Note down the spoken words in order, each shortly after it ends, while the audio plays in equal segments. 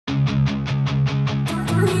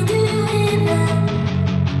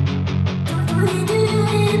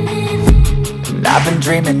I've been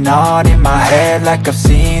dreaming on in my head like I've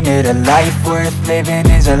seen it. A life worth living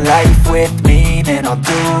is a life with meaning. I'll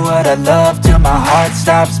do what I love till my heart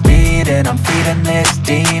stops beating. I'm feeding this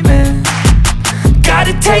demon. Got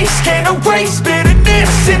a taste, can't erase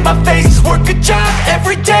bitterness in my face. Work a job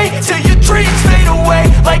every day till your dreams fade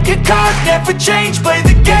away. Like a card, never change, play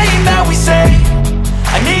the game that we say.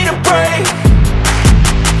 I need a break.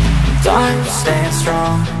 I'm staying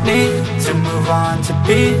strong, need to move on to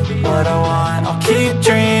be what I want. I'll keep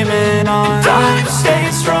dreaming on. I'm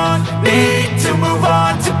staying strong, need to move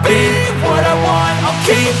on to be what I want. I'll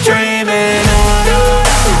keep dreaming on.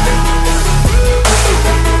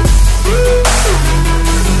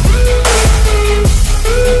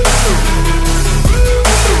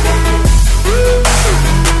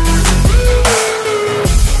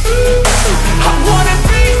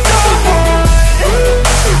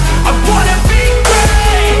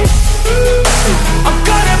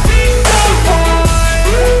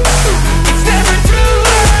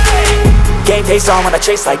 Face on when I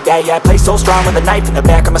chase like that, yeah, I play so strong with a knife in the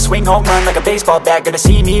back. I'ma swing home run like a baseball bat. Gonna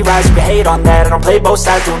see me rise, you can hate on that. I don't play both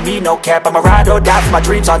sides, don't need no cap. I'ma ride or die for my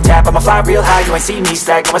dreams on tap. I'ma fly real high, you ain't see me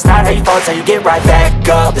slack. No, it's not how you fall, it's how you get right back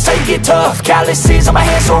up. That's how you get tough. Calluses on my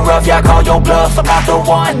hands so rough, yeah, I call your bluff. I'm not the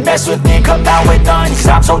one, mess with me, come out with none. Cause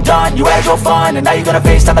I'm so done, you had your fun. And now you're gonna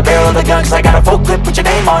face down the barrel of the gun. Cause I got a full clip, put your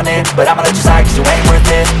name on it. But I'ma let you slide cause you ain't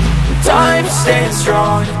worth it. I'm staying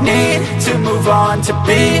strong, need to move on to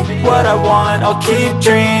be what I want. I'll keep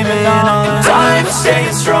dreaming on. I'm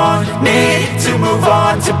staying strong, need to move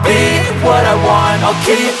on to be what I want. I'll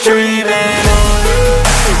keep dreaming on.